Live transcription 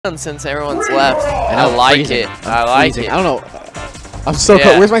since everyone's left. I like freezing. it. I like freezing. it. I don't know. I'm so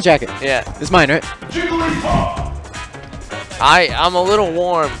cold. Where's my jacket? Yeah. It's mine, right? I'm a little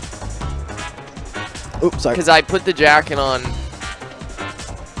warm. Oops, sorry. Because I put the jacket on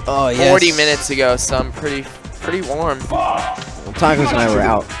 40 minutes ago, so I'm pretty warm. Well, Tacos and I were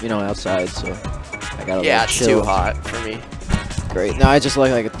out, outside, so I got a little it's chill. too hot for me. Great. Now I just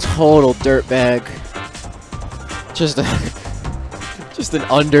look like a total dirtbag. Just an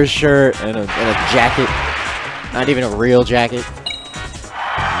undershirt and a jacket. Not even a real jacket.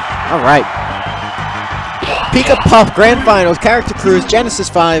 All right. Pikachu Grand Finals, Character Cruise, Genesis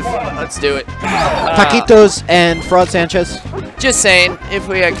 5. Let's do it. Taquitos and Fraud Sanchez. Just saying, if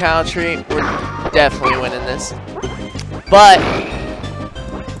we had country, we're definitely winning this. But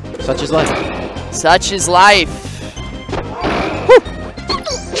such is life. Such is life. Woo.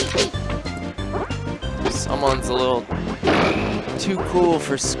 Someone's a little too cool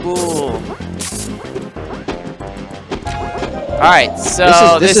for school. All right,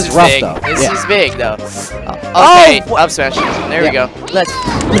 so this is rough, big. Though. This is big, though. Okay, up smash. There we go. Let's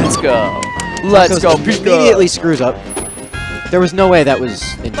go. Let's go. Pika. Immediately screws up. There was no way that was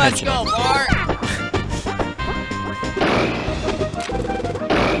intentional. Let's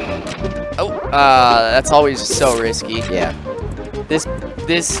go, Bart. That's always so risky. Yeah. This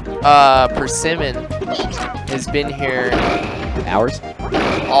persimmon has been here hours.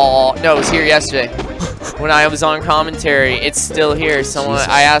 No, it was here yesterday. When I was on commentary, it's still here.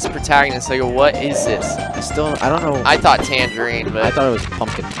 I asked protagonist, I go, what is this? I don't know. I thought tangerine, but I thought it was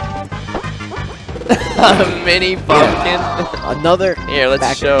pumpkin. A mini pumpkin. Yeah. Another. Here,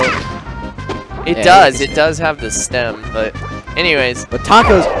 let's show. It does have the stem, but anyways. But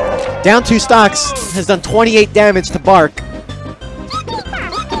Tacos, down 2 stocks, has done 28 damage to Bark.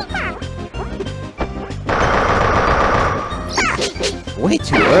 Way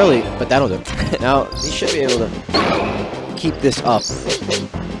too early, but that'll do. Now, he should be able to keep this up.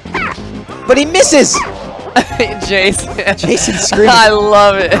 But he misses! Jason screaming. I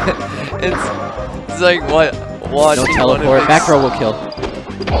love it. It's like, what? No teleport. Back row will kill.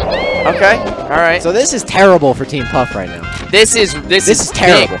 Okay, alright. So this is terrible for Team Puff right now. This is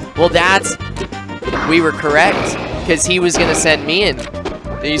terrible. Big. Well, we were correct, because he was going to send me in.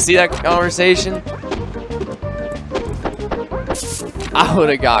 Did you see that conversation? I would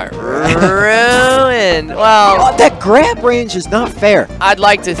have got ruined. Well, that grab range is not fair. I'd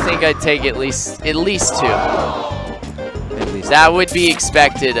like to think I'd take at least 2. At least that would be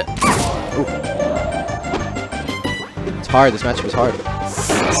expected. Ooh. It's hard. This match was hard.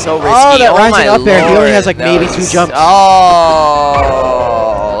 So risky. Oh, that rising up Lord. there. He only has like maybe 2 jumps.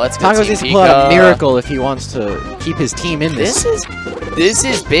 Oh, let's go. Tacos needs to pull out a miracle if he wants to keep his team in this. This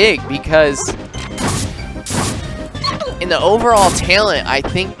is big because in the overall talent, I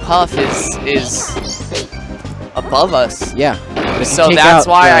think Puff is above us. Yeah. So that's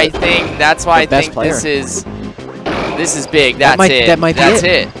why I think this is big. That's it. That's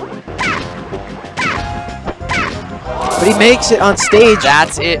it. But he makes it on stage.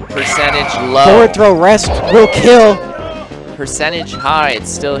 That's it. Percentage low. Forward throw rest will kill. Percentage high.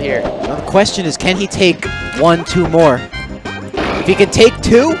 It's still here. Now the question is, can he take 1, 2 more? If he can take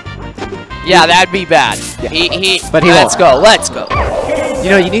 2. Yeah, that'd be bad. Yeah. But let's go. Let's go.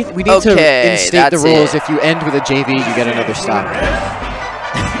 We need to instate the rules. If you end with a JV, you get another stop.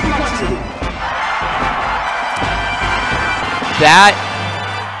 That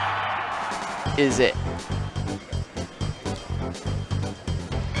is it.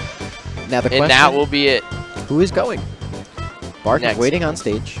 Now the question, and that will be it. Who is going? Bark is waiting on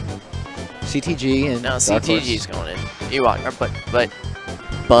stage. CTG and CTG's going in. Ewok,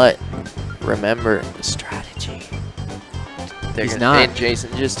 but remember the strategy. He's not. And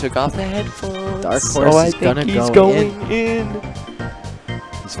Jason just took off the headphones. Dark Horse is gonna he's go going in.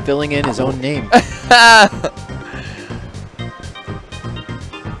 He's filling in his own name.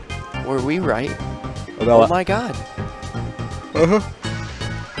 Were we right? Oh my god.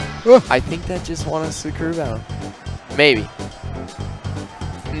 I think that just won us the crew battle. Maybe.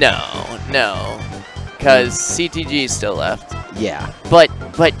 No. Because CTG is still left. Yeah. But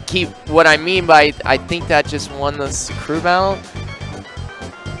what I mean by I think that just won this crew battle.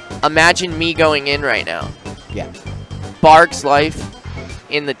 Imagine me going in right now. Yeah. Bark's life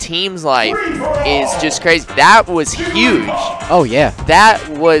in the team's life is just crazy. That was huge. Oh yeah. That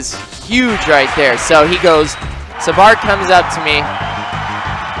was huge right there. So he goes. So Bark comes up to me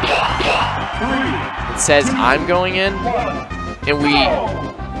and says, "I'm going in," and we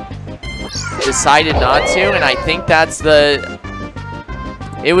decided not to. And I think that's the.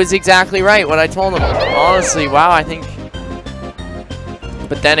 It was exactly right what I told him. Honestly, wow, I think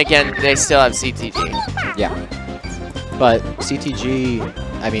But then again, they still have CTG. Yeah. But CTG,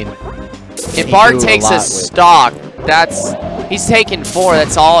 I mean, if Bart takes a stock, he's taking 4.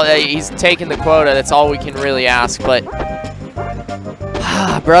 That's all. He's taking the quota. That's all we can really ask. But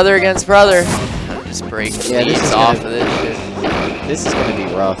brother against brother, I'm just breaking these off of this shit. This is gonna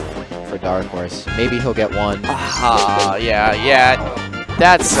be rough for Dark Horse. Maybe he'll get 1. Yeah.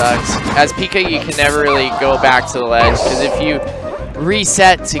 That sucks. As Pika, you can never really go back to the ledge because if you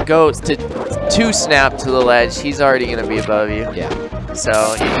reset to go to 2 snap to the ledge, he's already gonna be above you. Yeah.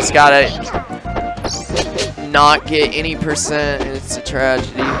 So you just gotta not get any percent, and it's a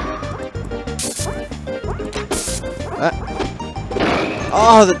tragedy.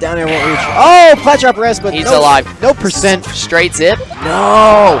 Oh, the down air won't reach. Oh, flat drop rest, but he's alive. No percent. Straight zip?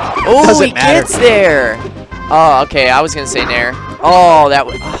 No. Oh, he gets there. Oh, okay. I was gonna say nair. Oh, that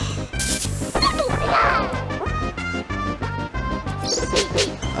was.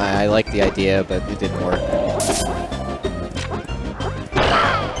 I like the idea, but it didn't work.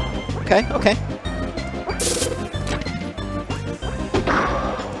 Okay.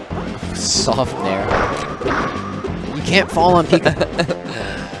 Soft nair. You can't fall on Pika.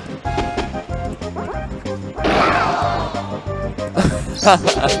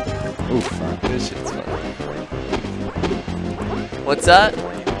 Oof. This shit's funny. What's up? Wait,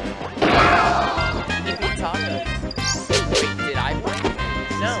 did I win?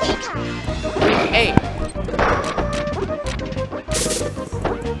 No. Hey.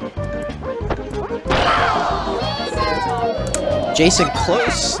 Jason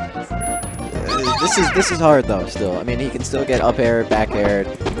close. This is hard though. Still, I mean, he can still get up aired, back aired.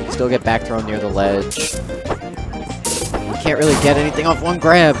 He can still get back thrown near the ledge. He can't really get anything off one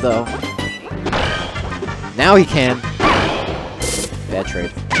grab though. Now he can. Bad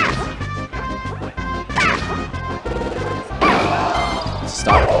trade.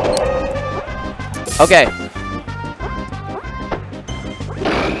 Stop. Okay.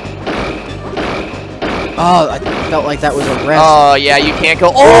 Oh, I felt like that was a rest. Oh, yeah, you can't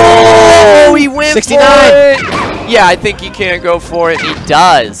go. Oh, he went 69. for it. Yeah, I think he can't go for it. He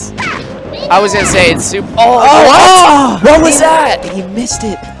does. I was gonna say it's super. Oh, what? What was that? He missed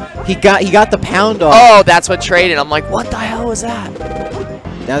it. He got the pound off. Oh, that's what traded. I'm like, what the hell was that?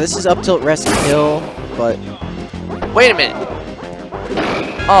 Now this is up tilt rest kill, but wait a minute.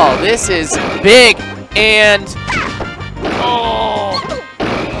 Oh, this is big and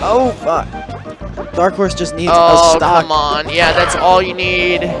oh fuck. Dark Horse just needs a oh, stock. come on. Yeah, that's all you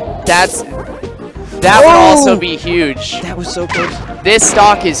need. That would also be huge. That was so close. This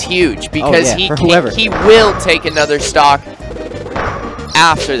stock is huge because he will take another stock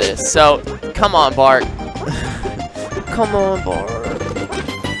after this. So, come on, Bart. Come on, Bart.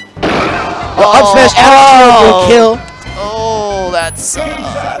 Up smash will kill. Oh, that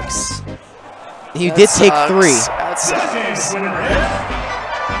sucks. He did take 3. That sucks.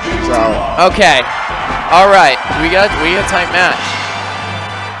 So, okay. All right. We got a tight match.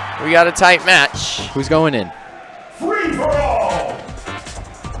 We got a tight match. Who's going in? Free for all.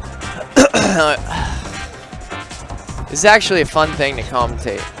 It's actually a fun thing to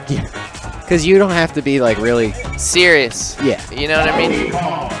commentate. Yeah. Because you don't have to be like really serious. Yeah. You know what I mean?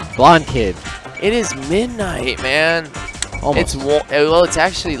 Blonde kid. It is midnight, man. Almost. Well, it's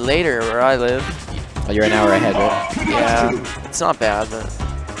actually later where I live. Oh, you're an hour ahead, right? Yeah. It's not bad, but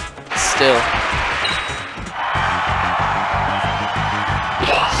still.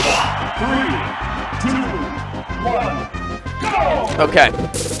 3, 2, 1, go! Okay.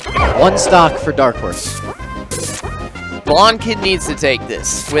 1 stock for Dark Horse. Blonde Kid needs to take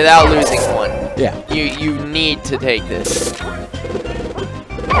this without losing 1. Yeah. You need to take this.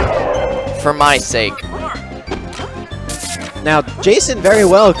 For my sake. Now, Jason very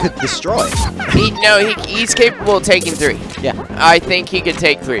well could destroy. He's capable of taking 3. Yeah. I think he could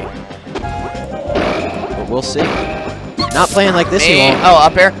take 3. But we'll see. Not playing like this, he won't. Oh,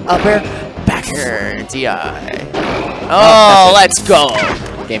 up air, back air, DI. Oh, let's go.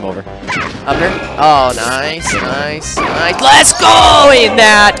 Game over. Up air. Oh, nice. Let's go, and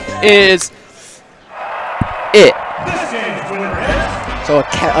that is it. So a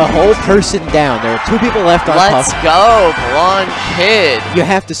whole person down. There are 2 people left on Puff. Let's go, Blonde Kid. You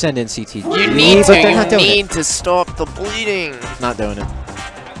have to send in CTG. You need to stop the bleeding. Not doing it.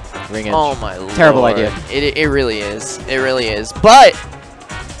 Ring edge. Oh my lord. Terrible idea. It really is. It really is. But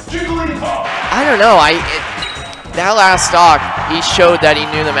I don't know. That last stock, he showed that he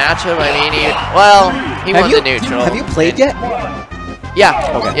knew the matchup. I mean, he won the neutral. Have you played yet?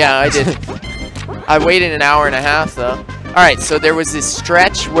 Yeah. Okay. Yeah, I did. I waited an hour and a half though. All right, so there was this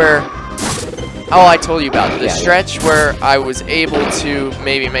stretch where Oh, I told you about it. The Yeah, stretch where I was able to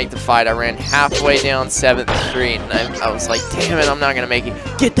maybe make the fight. I ran halfway down 7th Street, and I was like, damn it, I'm not going to make it.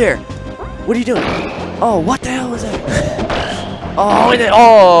 Get there. What are you doing? Oh, what the hell was that?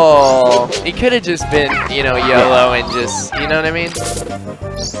 Oh, it could have just been, you know, YOLO and just, you know what I mean?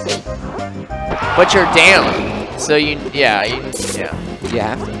 But you're down. So yeah. You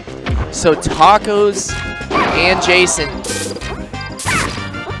have to. So Tacos and Jason,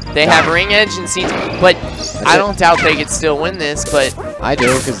 they have ring edge and seats, but I don't doubt they could still win this, but I do,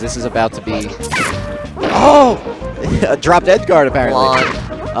 because this is about to be... Oh! A dropped edge guard, apparently.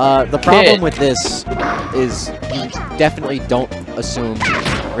 The problem with this is you definitely don't assume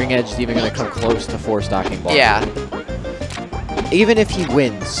ring edge is even going to come close to 4-stocking ball. Yeah. Even if he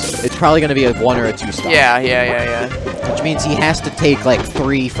wins, it's probably going to be a 1 or a 2 stock. Yeah. Which means he has to take like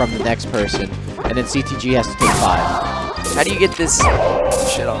 3 from the next person, and then CTG has to take 5. How do you get this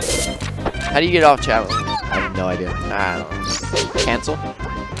shit off? How do you get off challenge? I have no idea. I don't know. Cancel.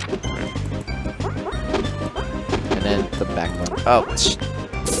 And then the back button. Oh.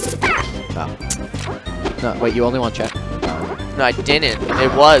 Oh. No, wait, you only want chat? No, I didn't.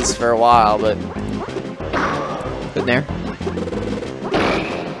 It was for a while, but... In there?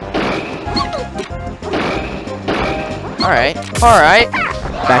 Alright.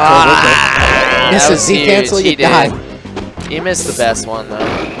 Back misses. Z cancel, you die. You missed the best one,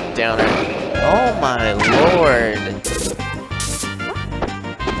 though. Downer. Oh, my lord.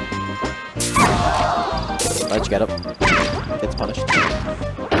 Ledge get up. Gets punished.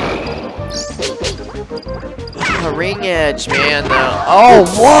 Oh, ring edge, man, though. Oh,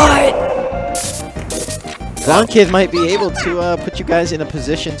 what? One kid might be able to put you guys in a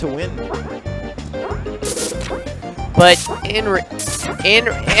position to win. But in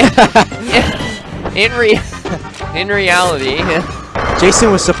reality,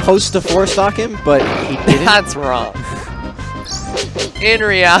 Jason was supposed to 4-stock him, but he didn't. That's wrong. In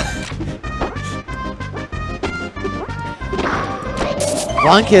reality,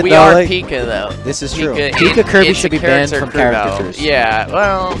 One kid, we though, are like, Pika though. This is true. Pika, Pika Kirby it's should a be banned character from crew battle. characters. Yeah,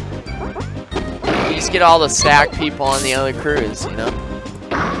 well, you just get all the sack people on the other crews, you know.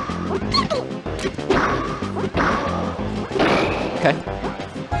 Okay.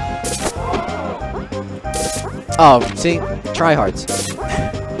 Oh, see? Tryhards.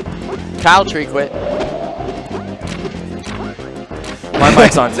 Kyle Tree quit. My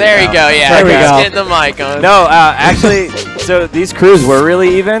mic's on. There you go. Yeah, There we just go. get the mic on. No, actually, so these crews were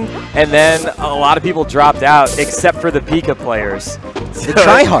really even, and then a lot of people dropped out, except for the Pika players. The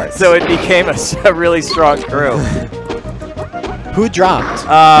tryhards. So it became a really strong crew. Who dropped?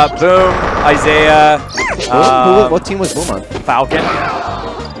 Boom, Isaiah. What team was Boom on? Falcon.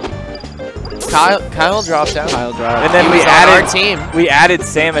 Kyle dropped out. Kyle dropped. And then He we was on added our team. We added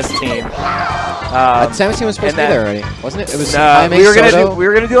Samus team. Samus team was supposed to be there already, wasn't it? It was we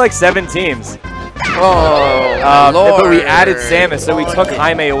were gonna do like 7 teams. Oh, Lord. But we added Samus, so we took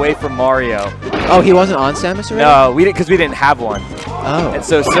Jaime away from Mario. Oh, he wasn't on Samus already? No, we didn't, because we didn't have one. Oh. And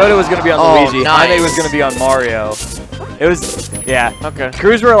so Soda was gonna be on Luigi. Nice. Jaime was gonna be on Mario. It was, yeah. Okay.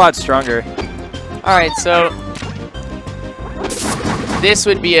 Crews were a lot stronger. All right, so this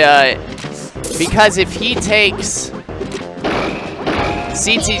would be a because if he takes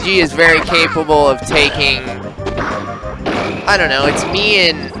CTG is very capable of taking. I don't know. It's me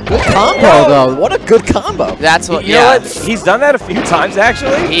and Good combo, though. What a good combo. that's what. You know what? He's done that a few times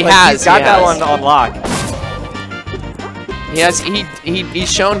actually. He Like, has. He's got he that has. one on lock. He has.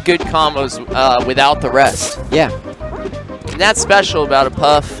 He's shown good combos without the rest. Yeah. And that's special about a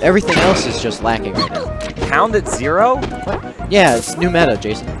Puff. Everything else is just lacking right now. Pound at 0. Yeah, it's new meta,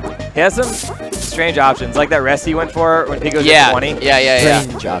 Jason. He has some strange options, like that rest he went for when Pico's at 20. Yeah.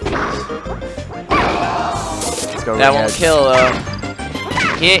 Strange options. Let's go. That won't kill though.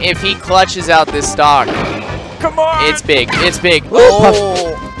 If he clutches out this stock, Come on! it's big. It's big. Ooh,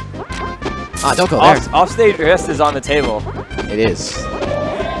 Oh. Ah, don't go there. Offstage rest is on the table. It is.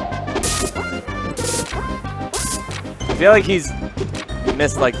 I feel like he's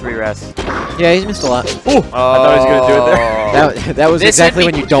missed like 3 rests. Yeah, he's missed a lot. Ooh, I thought he was gonna do it there. That was exactly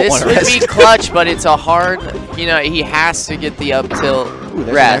when you don't want to rest. This would be clutch, but it's a hard, you know, he has to get the up tilt Ooh,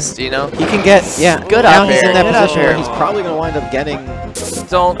 there's rest, you know? He can get, yeah. Good now up he's air, in that good up position where air. he's probably going to wind up getting,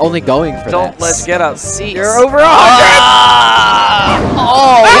 Don't only going for that. let's get up. You're over 100.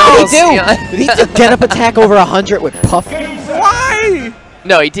 Oh, What he did almost- he do? Did he do get up attack over 100 with Puff? Why?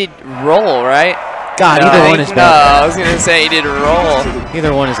 No, he did roll, right? God, No. either one is No, bad. I was going to say he did roll.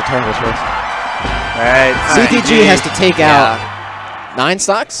 Either one is a terrible choice. All right. CTG has to take out 9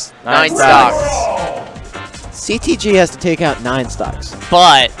 stocks? 9 stocks. CTG has to take out 9 stocks.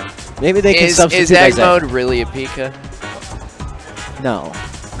 But Maybe they can substitute Is egg as mode really a Pika? No.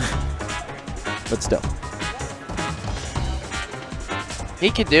 But still. He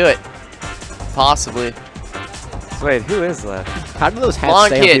could do it. Possibly. So wait, who is left? How do those hats Come on,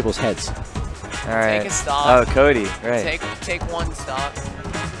 stay kid. on people's heads? All right. Take a stop. Oh, Cody. Right. Take one stop.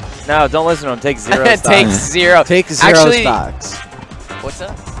 No, don't listen to him. Take 0 stocks. Take 0. Take 0 Actually, stocks. What's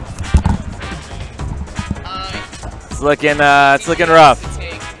up? It's looking rough.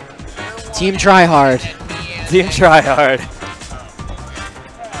 Team try hard. Team try hard.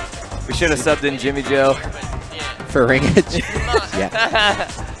 We should have subbed in Jimmy Joe. For ringage. Yeah.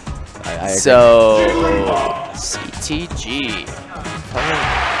 I agree. So CTG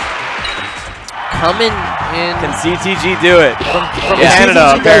coming in. Can CTG do it? From Yeah. Canada,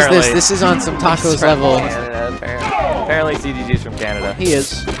 CTG does apparently. this is on some tacos From level. Canada, apparently. Apparently CTG's from Canada. He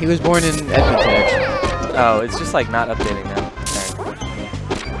is. He was born in Edmonton, actually. Oh, it's just like not updating now.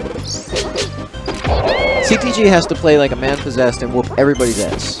 CTG has to play like a man possessed and whoop everybody's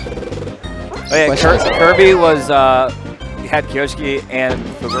ass. Oh yeah, Question. Kirby was had Kyoshiki and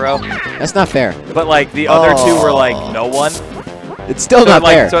Fuguro, That's not fair. but like the other two were like no one. It's still So not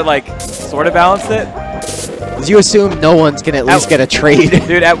like, fair. so it like sort of balanced it. Because you assume no one's going to at least get a trade.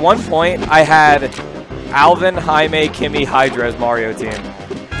 Dude, at one point I had Alvin, Jaime, Kimmy, Hydra as Mario team.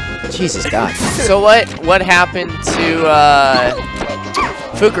 Jesus God. So what happened to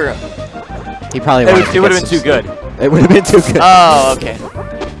Fukuro? He probably It wanted to would have get been too good. It would have been too good. Oh, okay.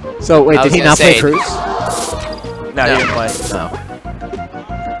 So wait, I did was he gonna not play say- Cruz? No, he didn't play. No.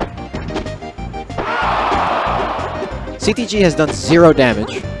 CTG has done 0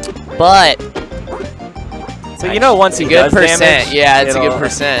 damage. But So you know once he it's a good does percent. damage, Yeah, it's a good it'll-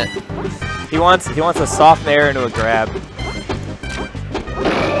 percent. He wants a soft air into a grab.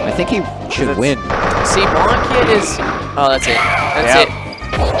 I think he should That's- win. See, Monkid is. Oh, that's it. That's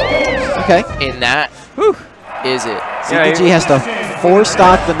Okay. it. In that is it. Yeah, CTG has to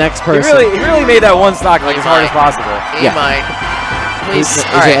 4-stock the next He person. really made that one stock like He as hard as might. possible. He Yeah. might. Please. Is it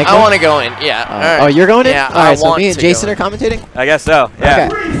All right, I Eggman? want to go in. Yeah. All right. Oh, you're going in? Yeah, All right, I so want me and to Jason go are commentating? I guess so. Yeah.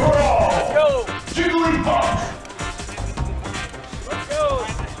 Okay. Free for all. Jigglypuff.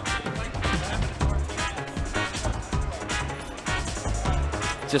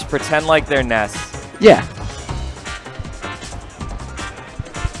 Just pretend like they're nests. Yeah.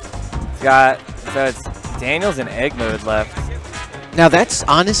 It's Daniels and egg mode left. Now that's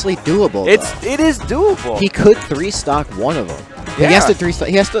honestly doable. It is doable. He could 3-stock one of them. But he has to 3-stock.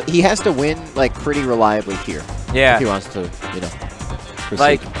 He has to win like pretty reliably here. Yeah. If he wants to, you know. Proceed.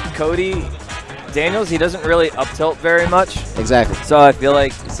 Like Cody Daniels, he doesn't really up tilt very much. Exactly. So I feel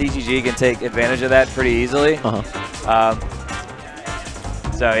like CGG can take advantage of that pretty easily. So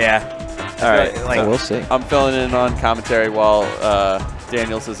yeah. All right, Like, So we'll see. I'm filling in on commentary while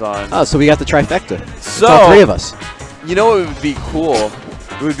Daniels is on. Oh, so we got the trifecta. It's So- all 3 of us. You know what would be cool?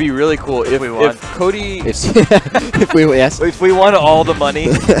 It would be really cool if we won. Cody. If we yes. If we won all the money.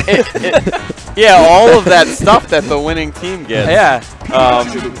 Yeah, all of that stuff that the winning team gets. Yeah.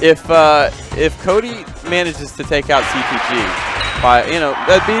 If Cody manages to take out CTG, by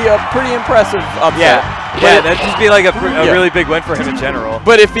that'd be a pretty impressive upset. Yeah, that'd just be like a Yeah. really big win for him in general.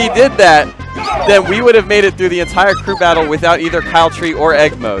 But if he did that, then we would have made it through the entire crew battle without either Kyle Tree or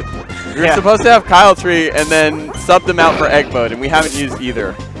Egg Mode. We were Yeah. supposed to have Kyle Tree and then sub them out for Egg Mode, and we haven't used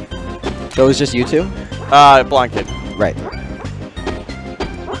either. So it was just you two? Blonde Kid. Right.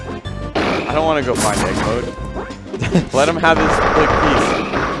 I don't want to go find Egg Mode. Let him have his big piece.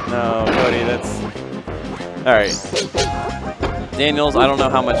 No, Cody, that's... Alright. Daniels, I don't know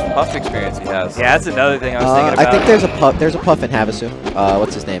how much Puff experience he has. Yeah, that's another thing I was thinking about. I think there's a puff in Havasu.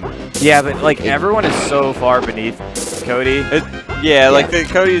 What's his name? Yeah, but like everyone is so far beneath Cody. Like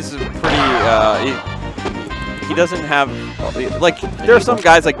Cody's pretty. He doesn't have like there are some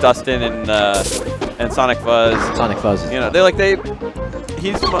guys like Dustin and Sonic Fuzz. Sonic Fuzz. He's I think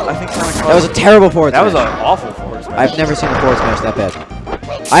Sonic Fuzz. That was a terrible forward That was smash. an awful forward smash. I've never seen a forward smash that bad.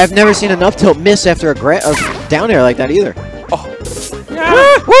 I have never seen an up tilt miss after a down air like that either.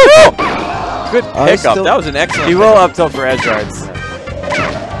 Good I pickup. still- That was an excellent. He will up tilt for edge guards.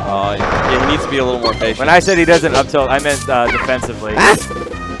 Yeah, he needs to be a little more patient. When I said he doesn't up tilt, I meant defensively.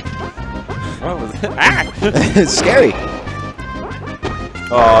 What was that? It's scary.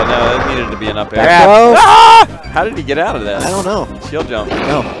 Oh no, that needed to be an up air. Back throw. How did he get out of that? I don't know. Shield jump.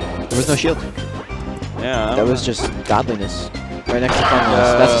 No, there was no shield. Yeah. I don't That was know. just godliness. Right next to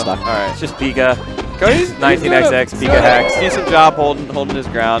funniness. That's a stock. All right. It's just Pika. Cody's 19XX, doing Pika a hacks. decent job holding his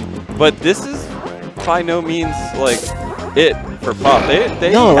ground, but this is by no means like it for Puff.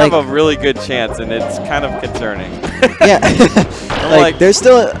 They No, have like- a really good chance, and it's kind of concerning. Yeah. like- there's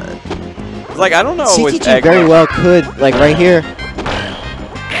still It's like, I don't know. with CTG egg very mode. well could, like right here.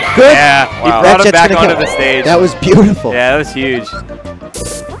 Good. Yeah, Wow. he brought him Jet's back gonna onto kill. the stage. That was beautiful. Yeah, that was huge.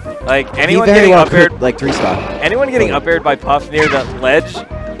 Like He anyone very getting well up aired, could, like 3-stock. anyone getting up aired by Puff near the ledge,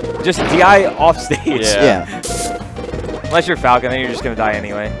 just DI off stage. Yeah. Yeah. Unless you're Falcon, then you're just gonna die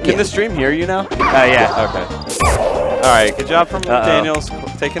anyway. Can the stream hear you now? Yeah. Okay. All right. Good job from Daniels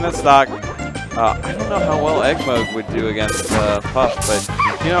taking a stock. I don't know how well egg mode would do against Puff,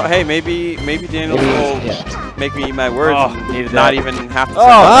 but you know, hey, maybe Daniels will make me eat my words and needed not that. even have to. Oh!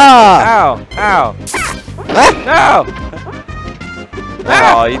 Ah! Ow! Ow! Ah! No!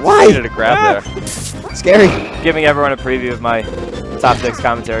 Oh, he just Why? needed a grab there. Scary. Giving everyone a preview of my top 6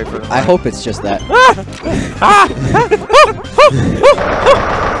 commentary for the I hope it's just that.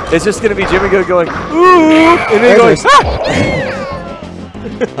 It's just gonna be Jimmy Go going, ooh, and then going,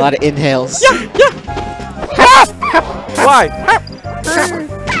 A lot of inhales. why?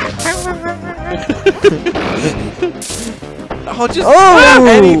 Oh, just Oh!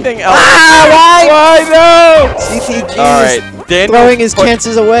 anything else. Why no? CTG All is right, Daniel throwing his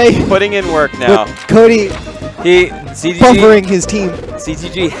chances away. putting in work now. But Cody buffering his team.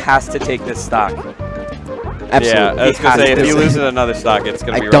 CTG has to take this stock. Absolutely. Yeah, I was He gonna say has if to. he loses another stock, it's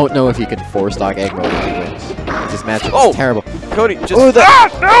gonna I be. don't know if he can 4-stock egg mode if he wins. This matchup Oh! is terrible. Cody just Oh, the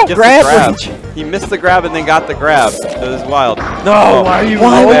gets the grab grab. reach. He missed the grab and then got the grab. That was wild. No, why are you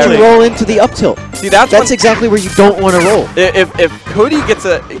Why would rolling? you roll into the up tilt? See, that's exactly where you don't want to roll. if Cody gets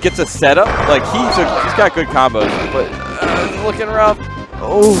a setup, like he's got good combos, but it's looking rough.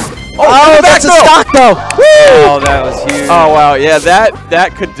 Oh, that's a stock though. Oh, that was huge. Oh wow, yeah,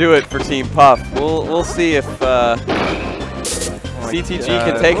 that could do it for Team Puff. We'll see if CTG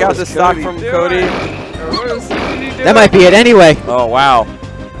can take out the stock from Cody. That might be it anyway. Oh wow,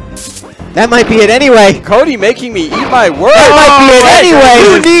 That might be it anyway. Cody making me eat my words. That might be it anyway.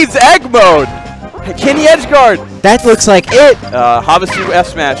 Who needs egg mode? Can he edge guard? That looks like it. Havasu F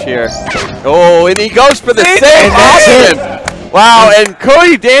smash here. Oh, and he goes for the same And that's option. Wow, and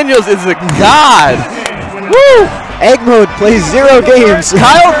Cody Daniels is a god. Woo! Egg mode plays 0 games.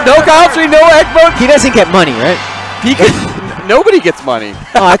 Kyle 3, no egg mode. He doesn't get money, right? He can, nobody gets money.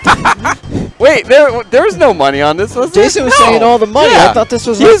 Oh, Wait, there was no money on this, was there? Jason was No. saying all the money. Yeah. I thought this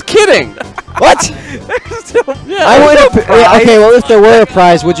was He was kidding. what? Yeah, I would have. Okay, well, if there were a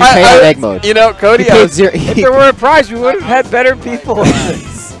prize, would you pay on egg mode? You know, Cody, You paid zero. If there were a prize, we would have had better people.